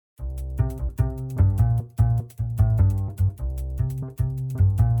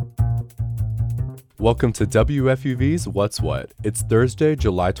Welcome to WFUV's What's What. It's Thursday,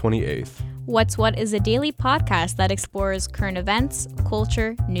 July 28th. What's What is a daily podcast that explores current events,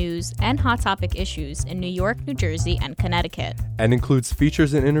 culture, news, and hot topic issues in New York, New Jersey, and Connecticut. And includes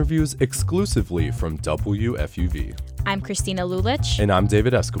features and interviews exclusively from WFUV. I'm Christina Lulich. And I'm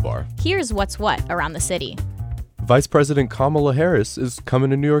David Escobar. Here's What's What around the city. Vice President Kamala Harris is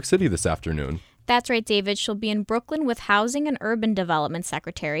coming to New York City this afternoon. That's right, David. She'll be in Brooklyn with Housing and Urban Development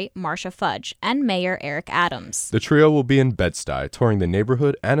Secretary Marcia Fudge and Mayor Eric Adams. The trio will be in Bed-Stuy, touring the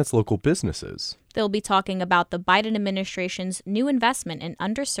neighborhood and its local businesses. They'll be talking about the Biden administration's new investment in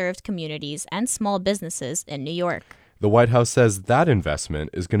underserved communities and small businesses in New York. The White House says that investment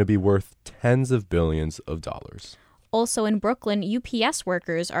is going to be worth tens of billions of dollars. Also in Brooklyn, UPS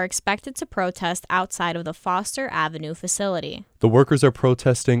workers are expected to protest outside of the Foster Avenue facility. The workers are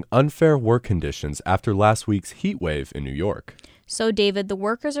protesting unfair work conditions after last week's heat wave in New York. So, David, the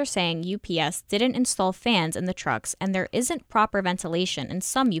workers are saying UPS didn't install fans in the trucks and there isn't proper ventilation in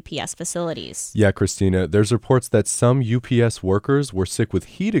some UPS facilities. Yeah, Christina, there's reports that some UPS workers were sick with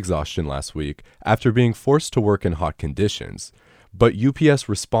heat exhaustion last week after being forced to work in hot conditions. But UPS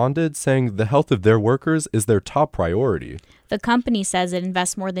responded, saying the health of their workers is their top priority. The company says it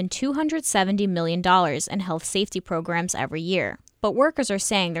invests more than $270 million in health safety programs every year. But workers are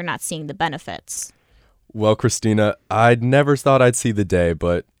saying they're not seeing the benefits. Well, Christina, I'd never thought I'd see the day,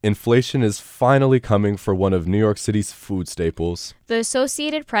 but inflation is finally coming for one of New York City's food staples. The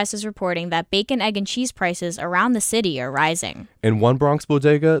Associated Press is reporting that bacon, egg, and cheese prices around the city are rising. In one Bronx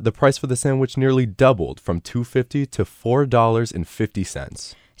bodega, the price for the sandwich nearly doubled from $2.50 to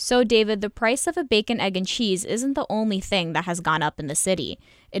 $4.50. So, David, the price of a bacon, egg, and cheese isn't the only thing that has gone up in the city.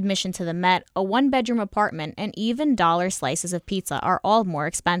 Admission to the Met, a one-bedroom apartment, and even dollar slices of pizza are all more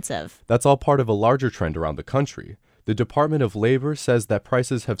expensive. That's all part of a larger trend around the country. The Department of Labor says that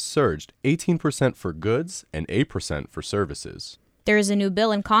prices have surged 18% for goods and 8% for services. There is a new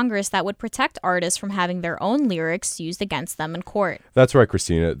bill in Congress that would protect artists from having their own lyrics used against them in court. That's right,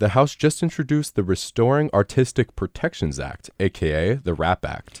 Christina. The House just introduced the Restoring Artistic Protections Act, aka the RAP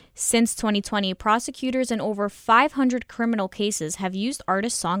Act. Since 2020, prosecutors in over 500 criminal cases have used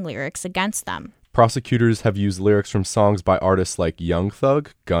artist song lyrics against them. Prosecutors have used lyrics from songs by artists like Young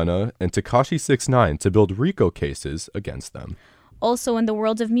Thug, Gunna, and Tekashi 6ix9ine to build RICO cases against them. Also in the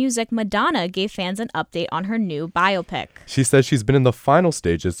world of music, Madonna gave fans an update on her new biopic. She says she's been in the final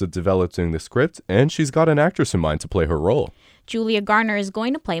stages of developing the script, and she's got an actress in mind to play her role. Julia Garner is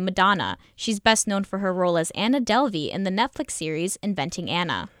going to play Madonna. She's best known for her role as Anna Delvey in the Netflix series Inventing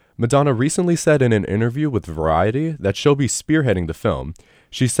Anna. Madonna recently said in an interview with Variety that she'll be spearheading the film.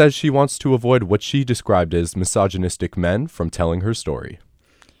 She says she wants to avoid what she described as misogynistic men from telling her story.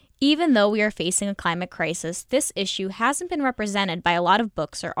 Even though we are facing a climate crisis, this issue hasn't been represented by a lot of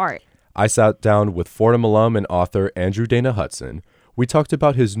books or art. I sat down with Fordham alum and author Andrew Dana Hudson. We talked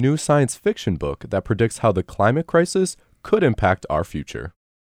about his new science fiction book that predicts how the climate crisis could impact our future.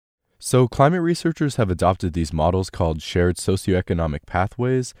 So climate researchers have adopted these models called shared socioeconomic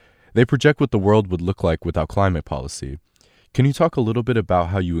pathways. They project what the world would look like without climate policy. Can you talk a little bit about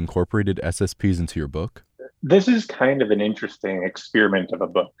how you incorporated SSPs into your book? This is kind of an interesting experiment of a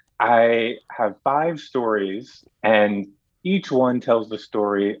book. I have 5 stories, and each one tells the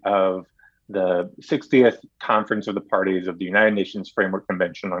story of the 60th Conference of the Parties of the United Nations Framework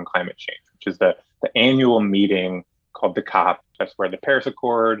Convention on Climate Change, which is the annual meeting called the COP. That's where the Paris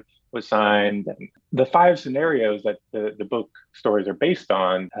Accord was signed. And the 5 scenarios that the book stories are based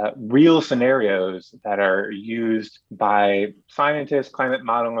on, real scenarios that are used by scientists, climate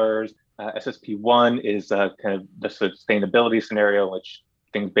modelers. SSP1 is kind of the sustainability scenario in which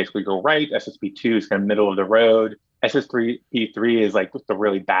things basically go right. SSP2 is kind of middle of the road. SSP3 is like the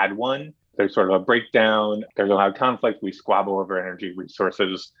really bad one. There's sort of a breakdown. There's a lot of conflict. We squabble over energy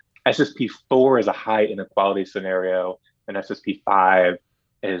resources. SSP4 is a high inequality scenario. And SSP5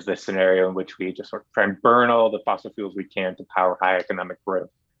 is the scenario in which we just sort of try and burn all the fossil fuels we can to power high economic growth.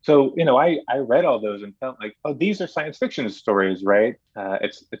 So, I read all those and felt like, oh, these are science fiction stories, right?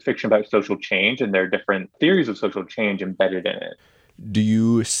 It's fiction about social change, and there are different theories of social change embedded in it. Do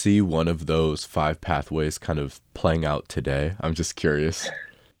you see one of those 5 pathways kind of playing out today? I'm just curious.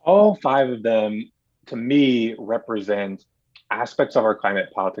 All 5 of them, to me, represent aspects of our climate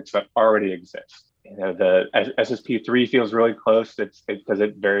politics that already exist. The SSP3 feels really close. It's because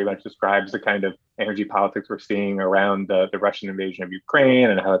it very much describes the kind of energy politics we're seeing around the Russian invasion of Ukraine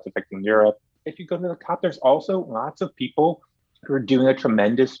and how it's affecting Europe. If you go to the COP, there's also lots of people who are doing a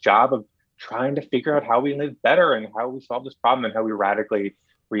tremendous job of trying to figure out how we live better and how we solve this problem and how we radically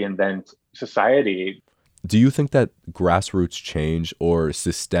reinvent society. Do you think that grassroots change or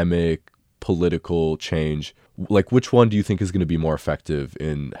systemic political change. Like, which one do you think is going to be more effective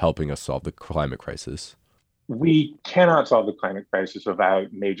in helping us solve the climate crisis? We cannot solve the climate crisis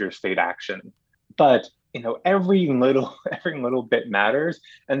without major state action. But every little every little bit matters,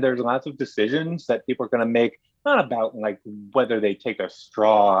 and there's lots of decisions that people are going to make, not about like whether they take a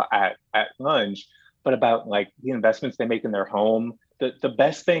straw at lunch, but about like the investments they make in their home. The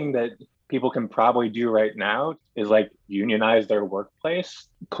best thing that people can probably do right now is like unionize their workplace.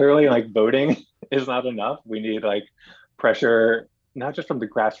 Clearly, like voting is not enough. We need like pressure, not just from the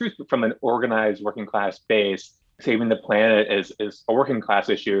grassroots, but from an organized working class base. Saving the planet is a working class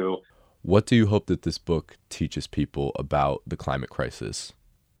issue. What do you hope that this book teaches people about the climate crisis?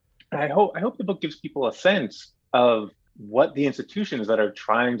 I hope the book gives people a sense of what the institutions that are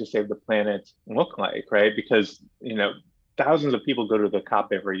trying to save the planet look like, right? Because, thousands of people go to the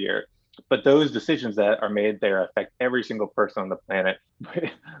COP every year, but those decisions that are made there affect every single person on the planet.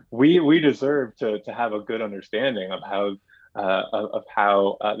 We deserve to have a good understanding of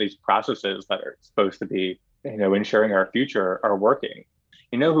how these processes that are supposed to be, ensuring our future are working.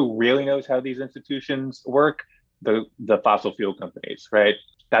 Who really knows how these institutions work? The fossil fuel companies, right?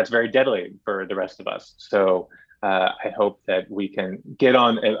 That's very deadly for the rest of us. So I hope that we can get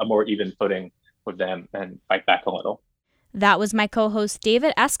on a more even footing with them and fight back a little. That was my co-host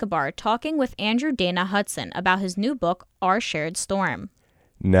David Escobar talking with Andrew Dana Hudson about his new book, Our Shared Storm.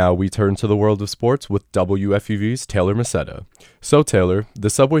 Now we turn to the world of sports with WFUV's Taylor Macetta. So Taylor, the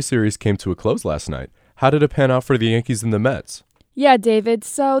Subway Series came to a close last night. How did it pan out for the Yankees and the Mets? Yeah, David.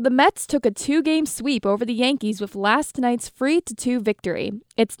 So the Mets took a 2-game sweep over the Yankees with last night's 3-2 victory.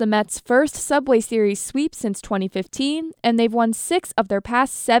 It's the Mets' first Subway Series sweep since 2015, and they've won 6 of their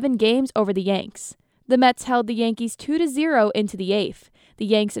past 7 games over the Yanks. The Mets held the Yankees 2-0 into the 8th. The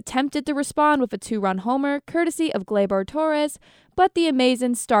Yanks attempted to respond with a 2-run homer, courtesy of Gleyber Torres, but the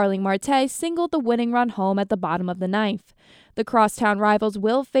amazing Starling Marte singled the winning run home at the bottom of the 9th. The crosstown rivals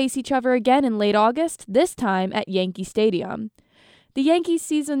will face each other again in late August, this time at Yankee Stadium. The Yankees'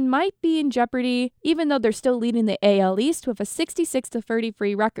 season might be in jeopardy, even though they're still leading the AL East with a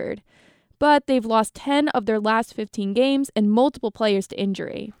 66-33 record. But they've lost 10 of their last 15 games and multiple players to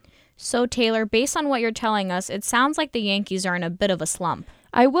injury. So, Taylor, based on what you're telling us, it sounds like the Yankees are in a bit of a slump.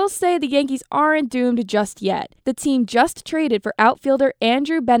 I will say the Yankees aren't doomed just yet. The team just traded for outfielder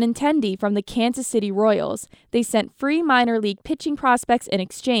Andrew Benintendi from the Kansas City Royals. They sent free minor league pitching prospects in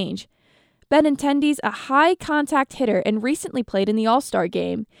exchange. Benintendi's a high-contact hitter and recently played in the All-Star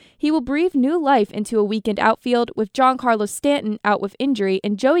game. He will breathe new life into a weakened outfield with Giancarlo Stanton out with injury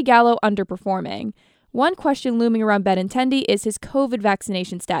and Joey Gallo underperforming. One question looming around Benintendi is his COVID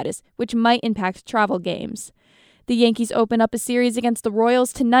vaccination status, which might impact travel games. The Yankees open up a series against the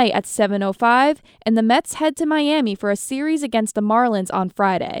Royals tonight at 7:05, and the Mets head to Miami for a series against the Marlins on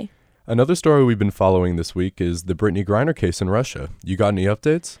Friday. Another story we've been following this week is the Brittany Griner case in Russia. You got any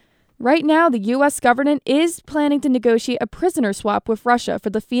updates? Right now, the U.S. government is planning to negotiate a prisoner swap with Russia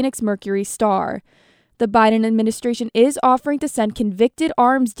for the Phoenix Mercury star. The Biden administration is offering to send convicted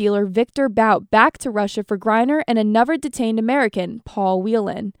arms dealer Victor Bout back to Russia for Griner and another detained American, Paul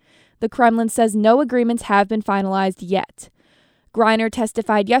Whelan. The Kremlin says no agreements have been finalized yet. Griner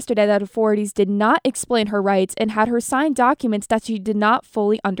testified yesterday that authorities did not explain her rights and had her sign documents that she did not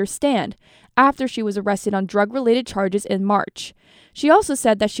fully understand after she was arrested on drug-related charges in March. She also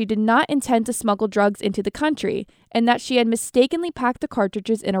said that she did not intend to smuggle drugs into the country and that she had mistakenly packed the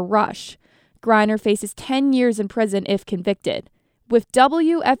cartridges in a rush. Griner faces 10 years in prison if convicted. With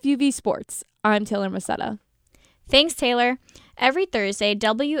WFUV Sports, I'm Taylor Macetta. Thanks, Taylor. Every Thursday,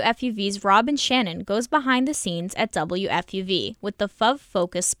 WFUV's Robin Shannon goes behind the scenes at WFUV with the FUV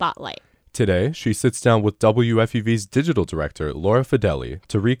Focus Spotlight. Today, she sits down with WFUV's digital director, Laura Fideli,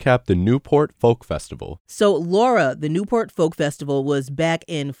 to recap the Newport Folk Festival. So, Laura, the Newport Folk Festival was back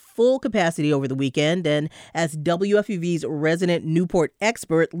in full capacity over the weekend, and as WFUV's resident Newport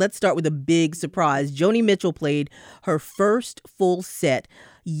expert, let's start with a big surprise. Joni Mitchell played her first full set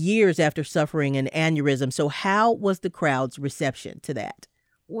years after suffering an aneurysm. So how was the crowd's reception to that?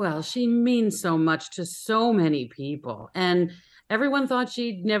 Well, she means so much to so many people, and everyone thought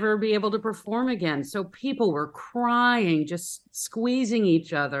she'd never be able to perform again. So people were crying, just squeezing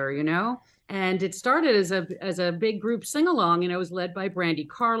each other, And it started as a big group sing-along, it was led by Brandi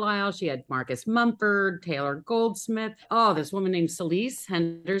Carlile. She had Marcus Mumford, Taylor Goldsmith. Oh, this woman named Celeste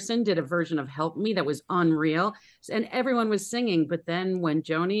Henderson did a version of Help Me that was unreal. And everyone was singing. But then when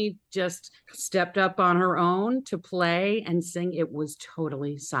Joni just stepped up on her own to play and sing, it was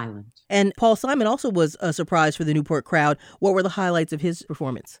totally silent. And Paul Simon also was a surprise for the Newport crowd. What were the highlights of his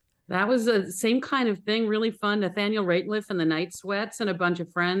performance? That was the same kind of thing, really fun. Nathaniel Rateliff and the Night Sweats and a bunch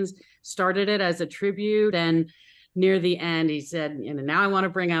of friends started it as a tribute. And near the end, he said, now I want to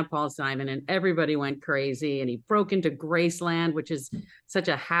bring out Paul Simon. And everybody went crazy. And he broke into Graceland, which is such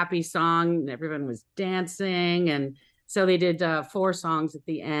a happy song. And everyone was dancing. And so they did 4 songs at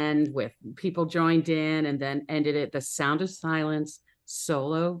the end with people joined in, and then ended it. The Sound of Silence,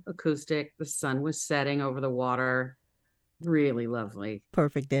 solo acoustic. The sun was setting over the water. Really lovely.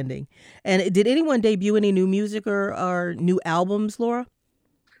 Perfect ending. And did anyone debut any new music or new albums, Laura?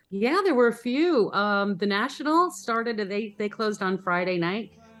 Yeah, there were a few. The National started, they closed on Friday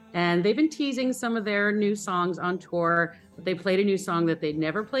night, and they've been teasing some of their new songs on tour. But they played a new song that they'd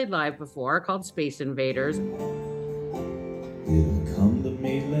never played live before called Space Invaders. It'll come to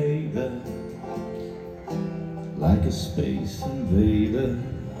me later, like a space invader,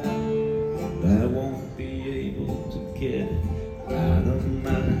 but I won't be able to get it out of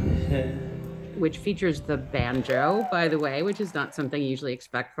my head. Which features the banjo, by the way, which is not something you usually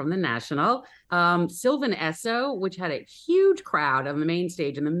expect from the National. Sylvan Esso, which had a huge crowd on the main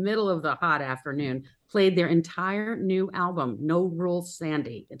stage in the middle of the hot afternoon, played their entire new album, No Rules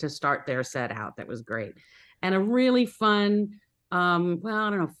Sandy, to start their set out. That was great. And a really fun, fun,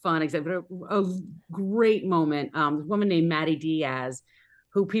 but a great moment. A woman named Maddie Diaz,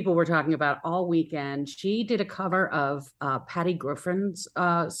 who people were talking about all weekend. She did a cover of Patty Griffin's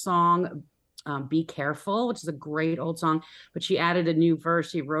song, Be Careful, which is a great old song, but she added a new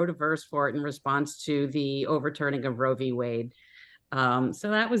verse. She wrote a verse for it in response to the overturning of Roe v. Wade. So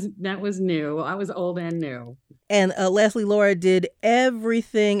that was new. I was old and new. And lastly, Laura, did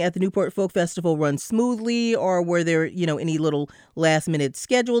everything at the Newport Folk Festival run smoothly, or were there, any little last minute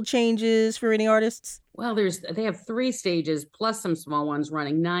schedule changes for any artists? Well, they have 3 stages plus some small ones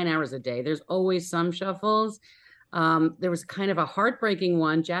running 9 hours a day. There's always some shuffles. There was kind of a heartbreaking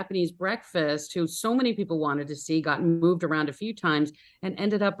one, Japanese Breakfast, who so many people wanted to see, got moved around a few times and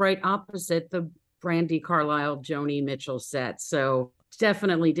ended up right opposite the Brandi Carlile, Joni Mitchell set. So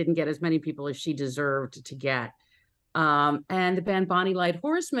definitely didn't get as many people as she deserved to get. And the band Bonnie Light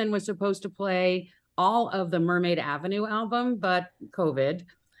Horseman was supposed to play all of the Mermaid Avenue album, but COVID.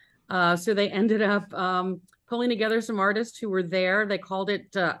 So they ended up pulling together some artists who were there. They called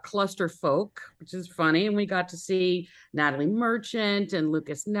it Cluster Folk, which is funny. And we got to see Natalie Merchant and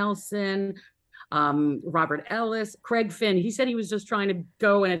Lucas Nelson, Robert Ellis, Craig Finn. He said he was just trying to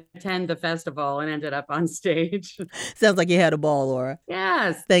go and attend the festival and ended up on stage. Sounds like you had a ball, Laura.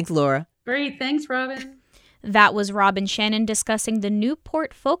 Yes. Thanks, Laura. Great. Thanks, Robin. That was Robin Shannon discussing the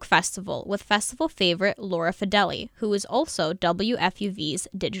Newport Folk Festival with festival favorite Laura Fideli, who is also WFUV's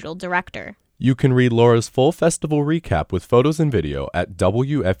digital director. You can read Laura's full festival recap with photos and video at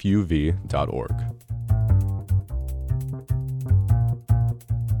WFUV.org.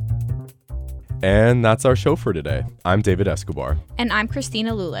 And that's our show for today. I'm David Escobar. And I'm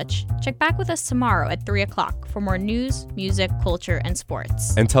Christina Lulich. Check back with us tomorrow at 3 o'clock for more news, music, culture, and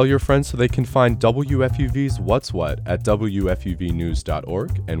sports. And tell your friends so they can find WFUV's What's What at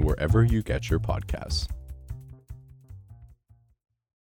WFUVnews.org and wherever you get your podcasts.